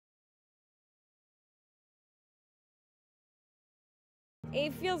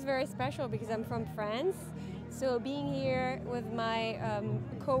It feels very special because I'm from France. So being here with my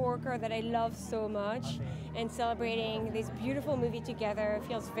co-worker that I love so much and celebrating this beautiful movie together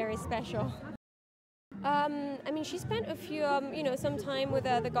feels very special. I mean, she spent a few, some time with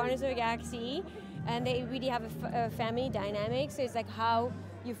the Guardians of the Galaxy, and they really have a family dynamic. So it's like how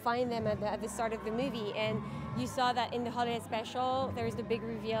you find them at the start of the movie, and you saw that in the holiday special. There is the big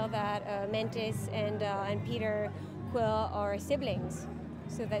reveal that Mantis and Peter Quill are siblings,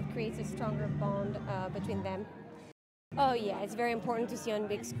 so that creates a stronger bond between them. Oh yeah, it's very important to see on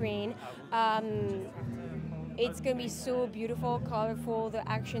big screen. It's going to be so beautiful, colorful. The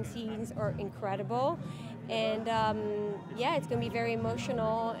action scenes are incredible. And yeah, it's going to be very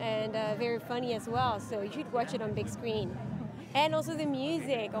emotional and very funny as well. So you should watch it on big screen. And also the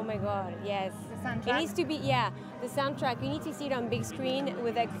music, oh my God, yes. The soundtrack? It needs to be, yeah, the soundtrack. You need to see it on big screen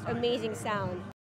with like amazing sound.